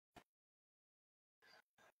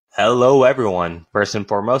Hello everyone. First and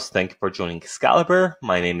foremost, thank you for joining Excalibur.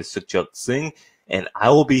 My name is Sukhjot Singh, and I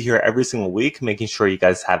will be here every single week making sure you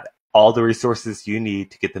guys have all the resources you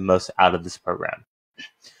need to get the most out of this program.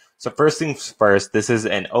 So first things first, this is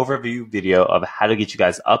an overview video of how to get you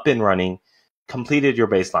guys up and running, completed your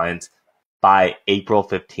baselines by April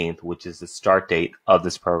 15th, which is the start date of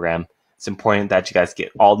this program. It's important that you guys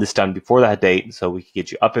get all this done before that date so we can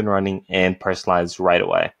get you up and running and personalized right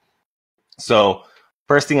away. So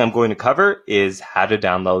first thing I'm going to cover is how to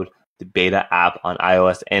download the beta app on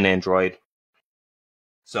iOS and Android.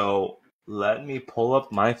 So let me pull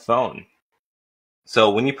up my phone.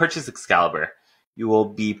 So when you purchase Excalibur, you will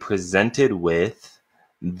be presented with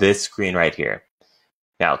this screen right here.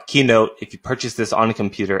 Now, keynote, if you purchase this on a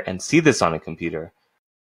computer and see this on a computer,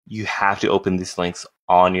 you have to open these links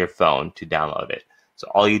on your phone to download it. So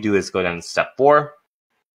all you do is go down to step 4,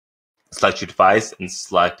 select your device and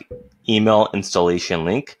select email installation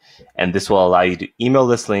link. And this will allow you to email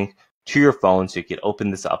this link to your phone so you can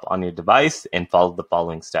open this up on your device and follow the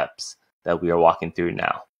following steps that we are walking through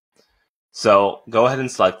now. So go ahead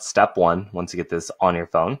and select step 1 once you get this on your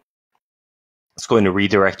phone. It's going to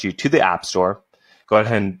redirect you to the App Store. Go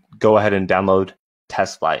ahead and download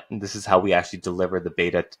TestFlight. And this is how we actually deliver the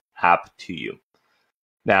beta app to you.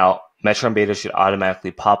 Now, Metron Beta should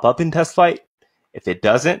automatically pop up in TestFlight. If it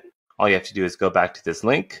doesn't, all you have to do is go back to this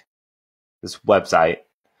link, this website,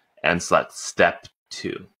 and select step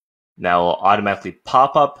 2. Now it will automatically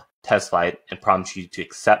pop up TestFlight and prompt you to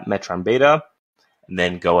accept Metron Beta, and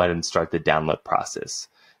then go ahead and start the download process.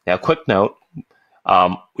 Now, quick note,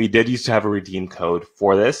 we did used to have a redeem code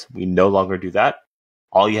for this. We no longer do that.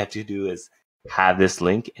 All you have to do is have this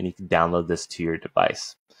link, and you can download this to your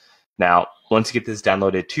device. Now, once you get this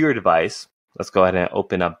downloaded to your device, let's go ahead and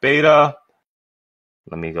open up beta.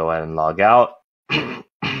 Let me go ahead and log out.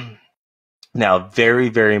 Now, very,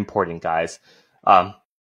 very important, guys.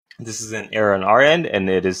 This is an error on our end, and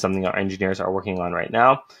it is something our engineers are working on right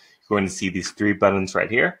now. You're going to see these 3 buttons right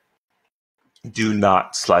here. Do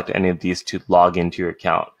not select any of these to log into your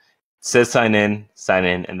account. It says sign in,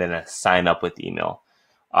 and then a sign up with email.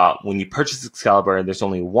 When you purchase Excalibur, there's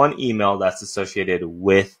only one email that's associated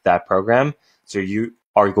with that program. So you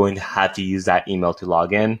are going to have to use that email to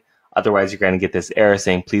log in. Otherwise, you're going to get this error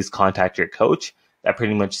saying, please contact your coach. That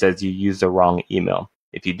pretty much says you used the wrong email.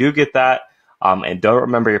 If you do get that and don't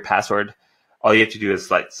remember your password, all you have to do is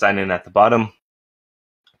select sign in at the bottom,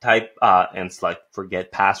 type and select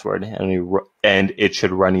forget password, and it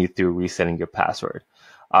should run you through resetting your password.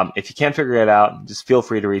 If you can't figure it out, just feel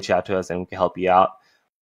free to reach out to us and we can help you out.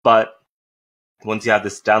 But once you have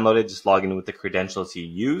this downloaded, just log in with the credentials you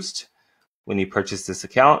used when you purchased this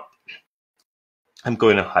account. I'm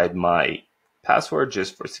going to hide my password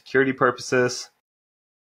just for security purposes.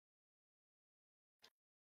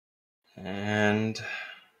 And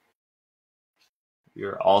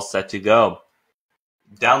you're all set to go.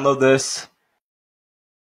 Download this,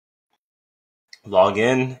 log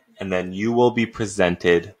in, and then you will be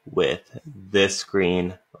presented with this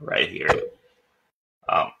screen right here.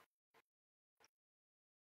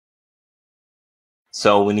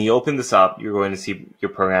 So when you open this up, you're going to see your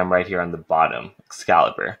program right here on the bottom,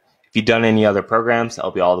 Excalibur. If you've done any other programs,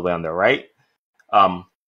 it'll be all the way on the right.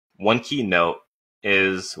 One key note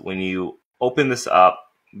is when you open this up,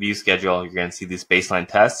 view schedule, you're going to see these baseline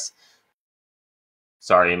tests.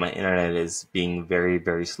 Sorry, my internet is being very,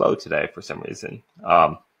 very slow today for some reason.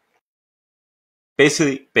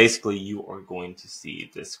 Basically, you are going to see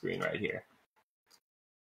this screen right here.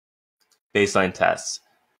 Baseline tests.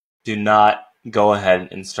 Do not go ahead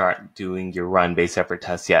and start doing your run base effort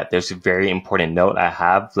tests yet. There's a very important note I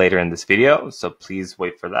have later in this video, so please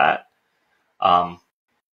wait for that.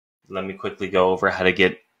 Let me quickly go over how to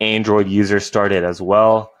get Android users started as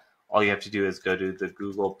well. All you have to do is go to the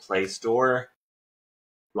Google Play Store,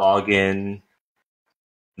 log in,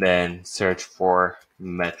 then search for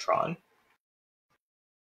Metron.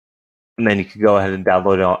 And then you can go ahead and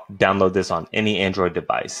download this on any Android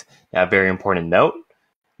device. Now, a very important note,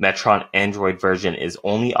 Metron Android version is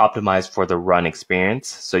only optimized for the run experience,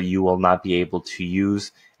 so you will not be able to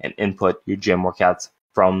use and input your gym workouts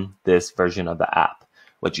from this version of the app.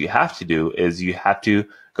 What you have to do is you have to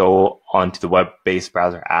go onto the web-based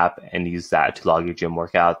browser app and use that to log your gym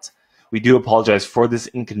workouts. We do apologize for this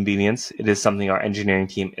inconvenience. It is something our engineering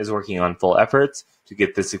team is working on full efforts to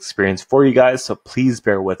get this experience for you guys, so please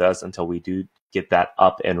bear with us until we do get that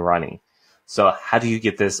up and running. So how do you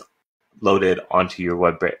get this loaded onto your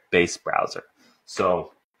web-based browser?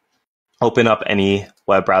 So open up any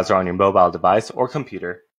web browser on your mobile device or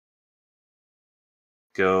computer.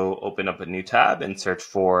 Go open up a new tab and search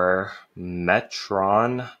for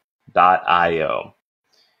Metron Excalibur.io.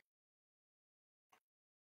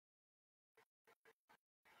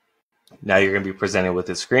 Now you're going to be presented with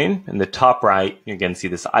the screen. In the top right, you're going to see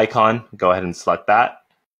this icon. Go ahead and select that.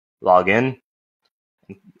 Log in.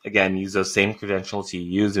 Again, use those same credentials you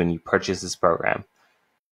use when you purchase this program.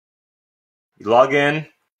 You log in,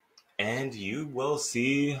 and you will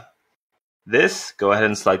see this. Go ahead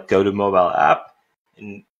and select Go to Mobile App,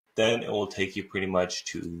 and then it will take you pretty much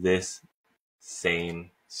to this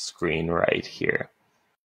same screen right here.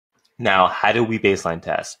 Now, how do we baseline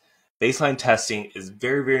test? Baseline testing is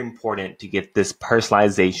very, very important to get this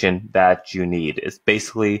personalization that you need. It's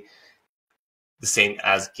basically the same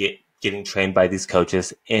as getting trained by these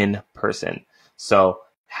coaches in person. So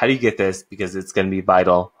how do you get this? Because it's going to be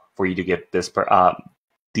vital for you to get this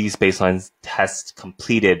these baseline tests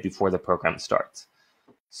completed before the program starts.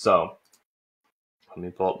 So let me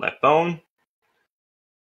pull up my phone.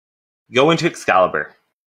 Go into Excalibur,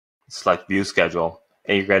 select View Schedule,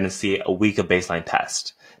 and you're going to see a week of baseline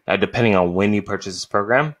test. Now, depending on when you purchase this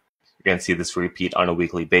program, you're going to see this repeat on a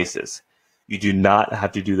weekly basis. You do not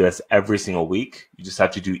have to do this every single week. You just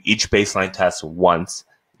have to do each baseline test once.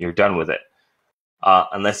 You're done with it.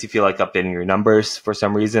 Unless you feel like updating your numbers for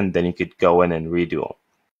some reason, then you could go in and redo them.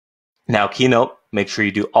 Now, keynote, make sure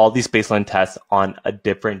you do all these baseline tests on a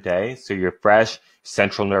different day so you're fresh,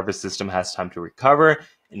 central nervous system has time to recover,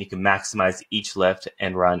 and you can maximize each lift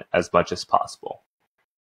and run as much as possible.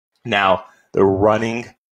 Now, the running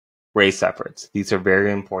race efforts. These are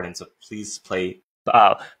very important, so please pay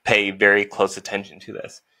very close attention to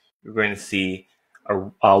this. You're going to see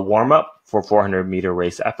a warm-up for 400-meter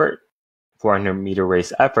race effort, 400-meter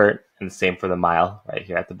race effort, and the same for the mile right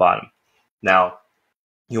here at the bottom. Now,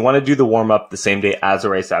 you want to do the warm-up the same day as a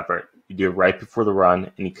race effort. You do it right before the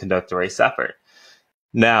run, and you conduct the race effort.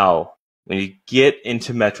 Now, when you get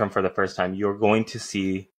into Metron for the first time, you're going to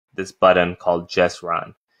see this button called Just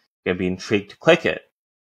Run. You're going to be intrigued to click it.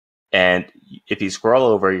 And if you scroll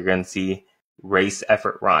over, you're going to see Race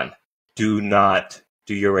Effort Run. Do not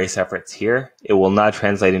do your race efforts here. It will not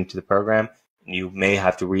translate into the program. You may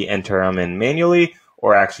have to re-enter them in manually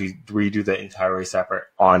or actually redo the entire race effort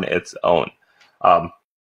on its own.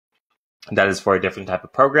 That is for a different type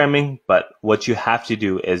of programming, but what you have to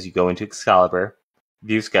do is you go into Excalibur,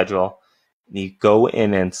 View Schedule, and you go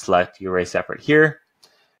in and select your race effort here.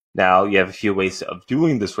 Now, you have a few ways of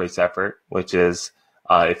doing this race effort, which is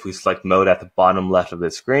if we select mode at the bottom left of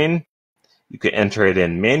the screen, you can enter it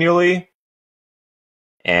in manually,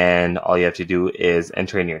 and all you have to do is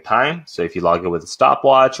enter in your time. So if you log in with a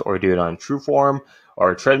stopwatch or do it on TrueForm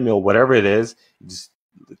or a treadmill, whatever it is, you just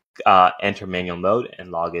enter manual mode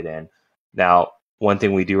and log it in. Now, one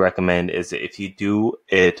thing we do recommend is if you do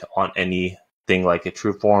it on anything like a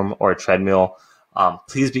TrueForm or a treadmill,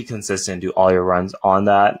 please be consistent, do all your runs on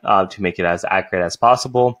that to make it as accurate as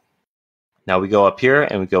possible. Now we go up here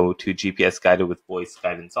and we go to GPS guided with voice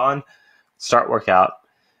guidance on, start workout.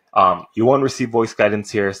 You won't receive voice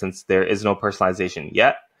guidance here since there is no personalization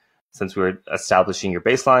yet, since we're establishing your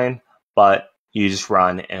baseline, but you just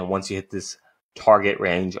run, and once you hit this target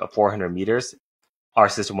range of 400 meters, our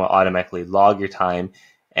system will automatically log your time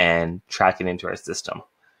and track it into our system.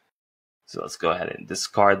 So let's go ahead and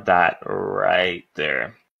discard that right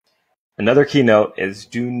there. Another key note is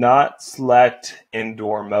do not select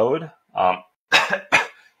indoor mode.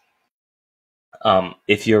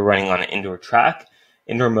 If you're running on an indoor track,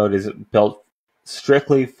 indoor mode is built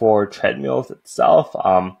strictly for treadmills itself.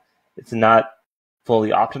 It's not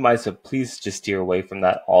fully optimized, so please just steer away from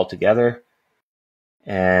that altogether.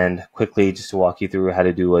 And quickly, just to walk you through how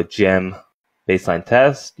to do a gym baseline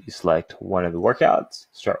test, you select one of the workouts,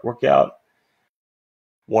 start workout,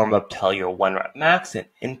 warm up till your 1 rep max,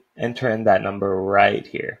 and enter in that number right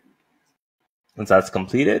here. Once that's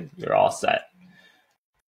completed, you're all set.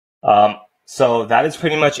 So that is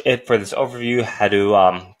pretty much it for this overview, how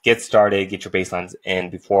to get started, get your baselines in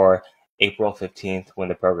before April 15th when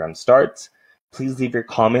the program starts. Please leave your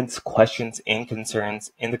comments, questions, and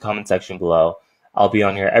concerns in the comment section below. I'll be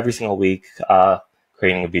on here every single week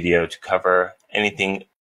creating a video to cover anything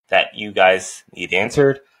that you guys need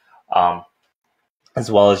answered,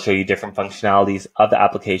 as well as show you different functionalities of the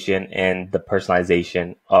application and the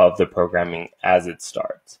personalization of the programming as it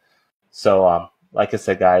starts. So like I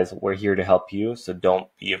said, guys, we're here to help you, so don't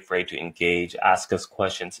be afraid to engage. Ask us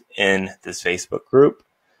questions in this Facebook group.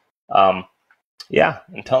 Yeah,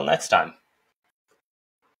 until next time.